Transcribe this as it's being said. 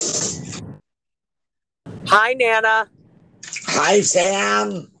Hi, Nana. Hi,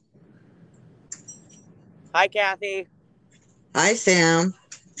 Sam. Hi, Kathy. Hi, Sam.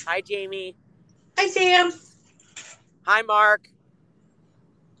 Hi, Jamie. Hi, Sam. Hi, Mark.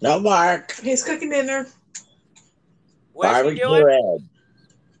 No, Mark. He's cooking dinner. What's he Barbecue doing? Ed.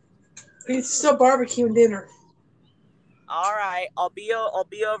 He's still barbecuing dinner. All right, I'll be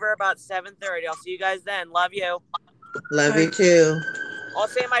over about 7:30. I'll see you guys then. Love you. Love you too. I'll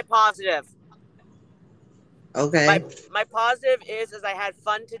say my positive. Okay. My positive is I had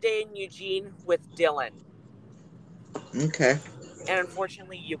fun today in Eugene with Dylan. Okay. And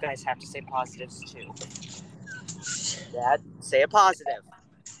unfortunately, you guys have to say positives too. Dad, say a positive.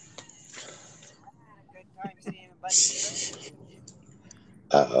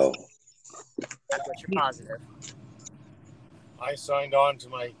 Uh-oh. Dad, what's your positive? I signed on to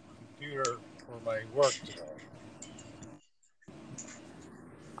my computer for my work today.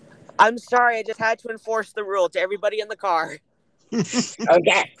 I'm sorry, I just had to enforce the rule to everybody in the car.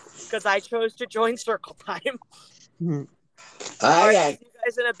 Okay. Because I chose to join Circle Time. Mhm. All right, Okay. see you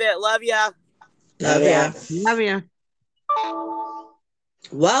guys in a bit. Love ya. Love ya. Love you.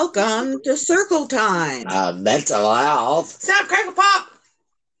 Welcome to Circle Time. Mental health. Sam, crackle pop.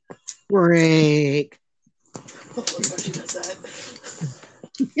 Break. That's why she does that.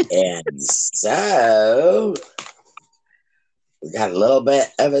 And so we got a little bit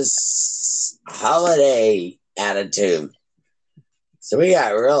of a holiday attitude. So we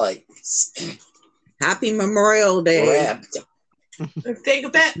got really Happy Memorial Day. ripped. Take a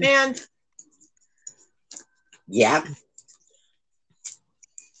bet, man. Yep.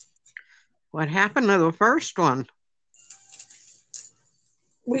 What happened to the first one?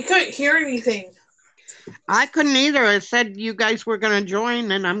 We couldn't hear anything. I couldn't either. It said you guys were going to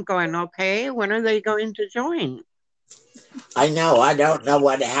join, and I'm going, okay, when are they going to join? I know. I don't know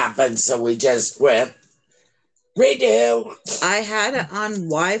what happened. So we just went redo. I had it on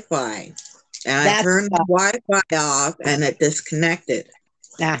Wi-Fi, and I That's turned the Wi-Fi off, and it disconnected.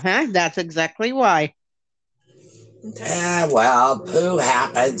 That's exactly why. Okay. Yeah, well, poo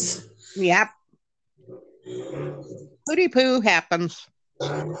happens. Yep. Pooty poo happens.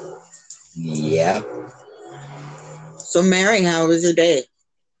 Yep. So, Mary, how was your day?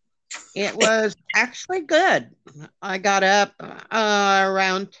 It was actually good. I got up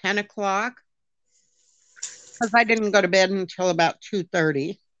around 10 o'clock because I didn't go to bed until about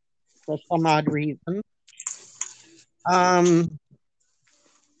 2:30 for some odd reason.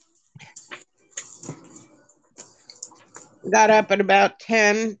 Got up at about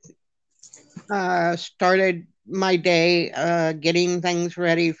 10, started my day getting things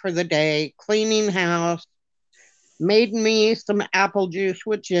ready for the day, cleaning house, made me some apple juice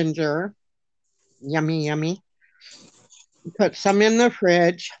with ginger. Yummy, yummy. Put some in the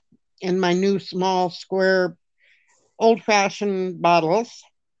fridge in my new small square old-fashioned bottles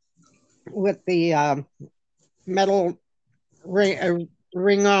with the metal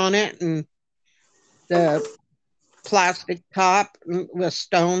ring on it and the plastic top with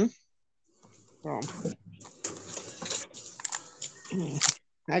stone. So,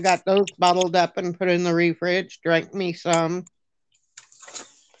 I got those bottled up and put in the fridge, drank me some.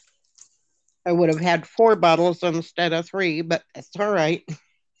 I would have had 4 bottles instead of 3, but it's all right.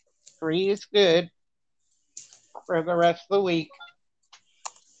 3 is good for the rest of the week.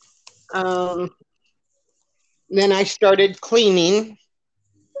 Then I started cleaning.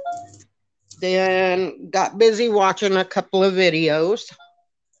 Then got busy watching a couple of videos.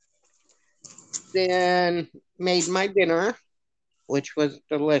 Then made my dinner, which was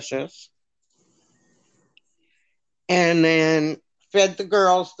delicious. And then fed the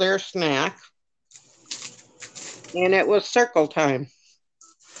girls their snack. And it was circle time.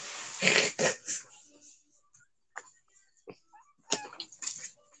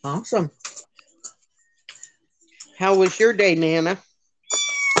 Awesome. How was your day, Nana?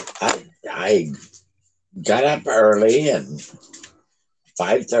 I got up early and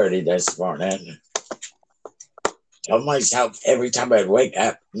 5:30 this morning. Told myself every time I'd wake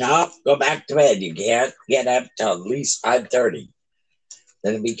up, no, go back to bed. You can't get up till at least 5:30.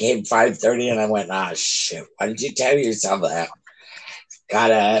 Then it became 5:30 and I went, shit, why did you tell yourself that?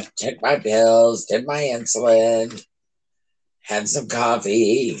 Got up, took my pills, did my insulin, had some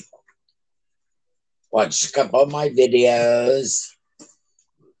coffee, watched a couple of my videos,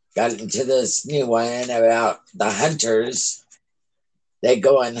 got into this new one about the hunters. They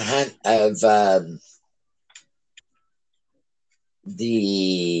go and hunt of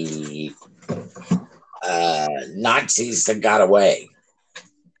the Nazis that got away,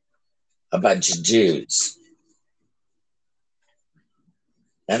 a bunch of Jews.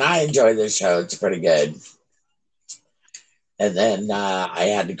 And I enjoy the show. It's pretty good. And then I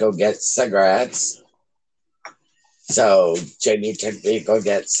had to go get cigarettes. So Jamie took me to go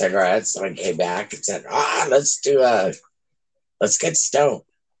get cigarettes. And I came back and said, let's get stoned.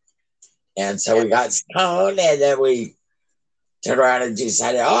 And so we got stoned, and then we turned around and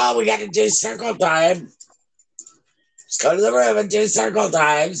decided, we got to do circle time. Let's go to the room and do circle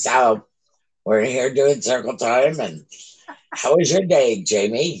time. So we're here doing circle time. And how was your day,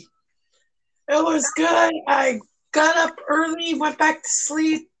 Jamie? It was good. I got up early, went back to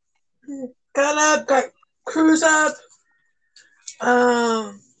sleep, got up, got Cruz up,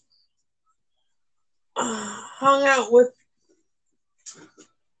 hung out with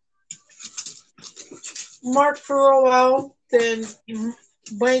Mark for a while, then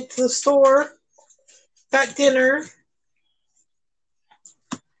went to the store, got dinner,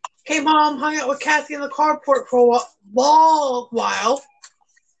 came home, hung out with Kathy in the carport for a while.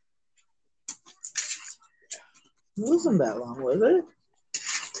 It wasn't that long, was it?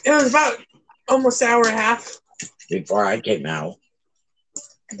 It was about almost an hour and a half. Before I came out.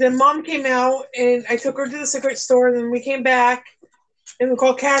 Then Mom came out, and I took her to the cigarette store, and then we came back, and we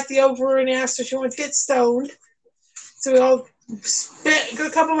called Kathy over and asked her if she wanted to get stoned. So we all spent a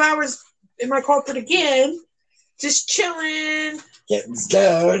good couple of hours in my carpet again, just chilling, Getting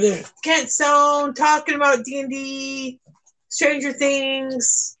stoned, talking about D&D, Stranger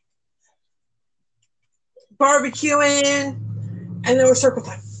Things, barbecuing, and then it was circle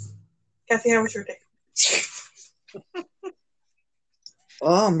time. Kathy, how was your day?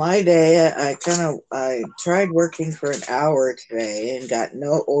 Well, my day, I tried working for an hour today and got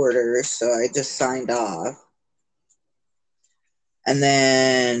no orders, so I just signed off. And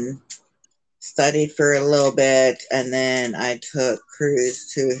then studied for a little bit, and then I took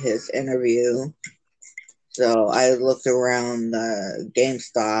Cruz to his interview. So I looked around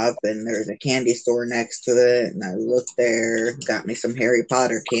GameStop, and there's a candy store next to it, and I looked there, got me some Harry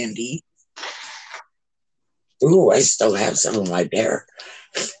Potter candy. Ooh, I still have some of my bear.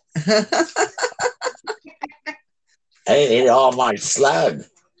 I ate all my slug.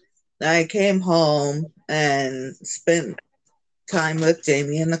 I came home and spent time with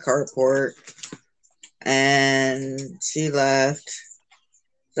Jamie in the carport, and she left.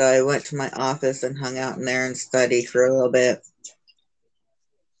 So I went to my office and hung out in there and studied for a little bit.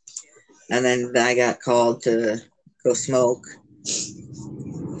 And then I got called to go smoke.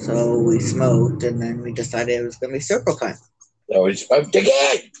 So we smoked, and then we decided it was going to be circle time. So we smoked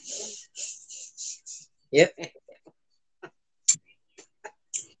again. Yep.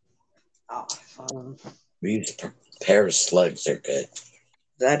 Awesome. These pear slugs are good.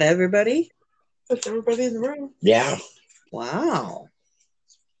 Is that everybody? That's everybody in the room. Yeah. Wow.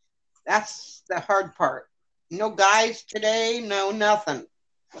 That's the hard part. No guys today, no nothing.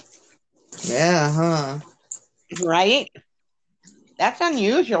 Yeah, huh? Right? That's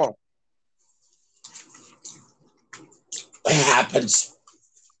unusual. What happens?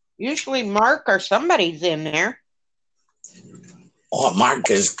 Usually Mark or somebody's in there. Oh, Mark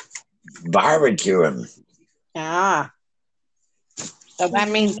is barbecuing. Ah. So that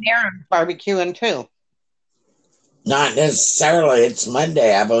means Aaron's barbecuing too. Not necessarily. It's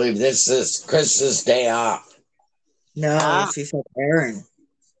Monday. I believe this is Chris's day off. No, she said Aaron.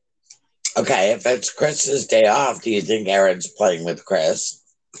 Okay, if it's Chris's day off, do you think Aaron's playing with Chris?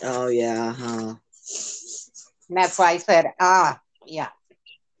 Oh, yeah, huh? And that's why I said, yeah.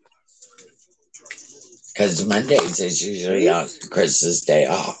 Because Mondays is usually on Chris's day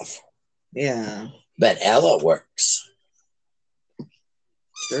off. Yeah. But Ella works.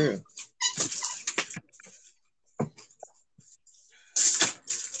 True.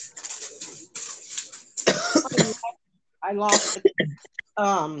 I lost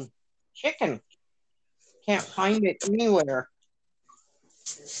the chicken. Can't find it anywhere.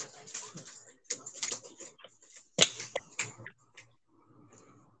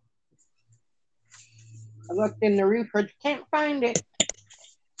 I looked in the refrigerator, can't find it.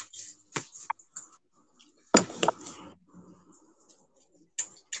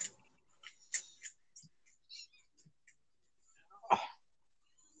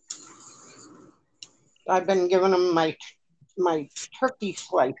 I've been giving them my turkey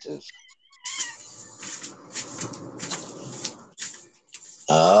slices.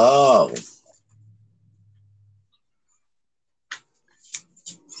 Oh.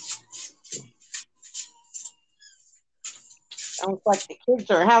 Sounds like the kids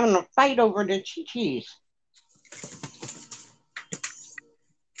are having a fight over the chi-chis.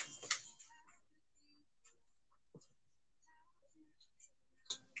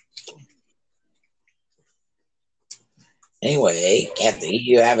 Anyway, Kathy,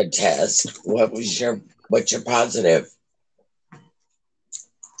 you have a test. What's your positive?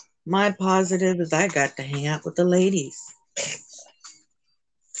 My positive is I got to hang out with the ladies.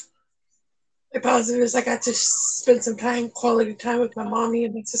 My positive is I got to spend some quality time with my mommy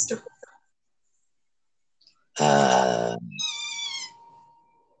and my sister.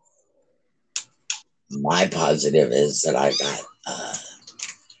 My positive is that I got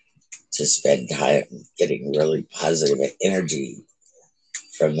to spend time getting really positive energy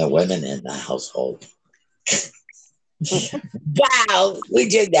from the women in the household. Wow, we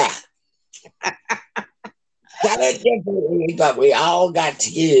did that. Kind of differently, but we all got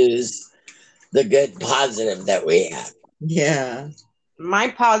to use the good positive that we have. Yeah. My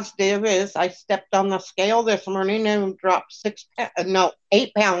positive is I stepped on the scale this morning and dropped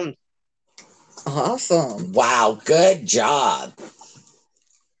 8 pounds. Awesome. Wow, good job.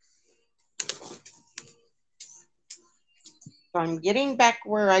 So I'm getting back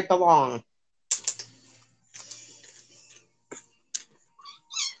where I belong.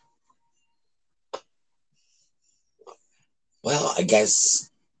 Well, I guess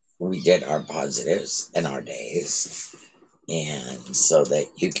we did our positives and our days. And so that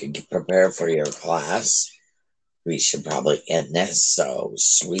you can prepare for your class, we should probably end this. So,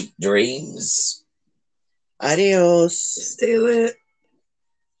 sweet dreams. Adios. Stay lit.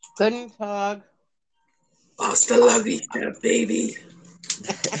 Guten Tag. Hasta la vista, baby.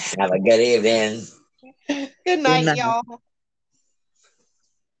 Have a good evening. Good night, night. y'all.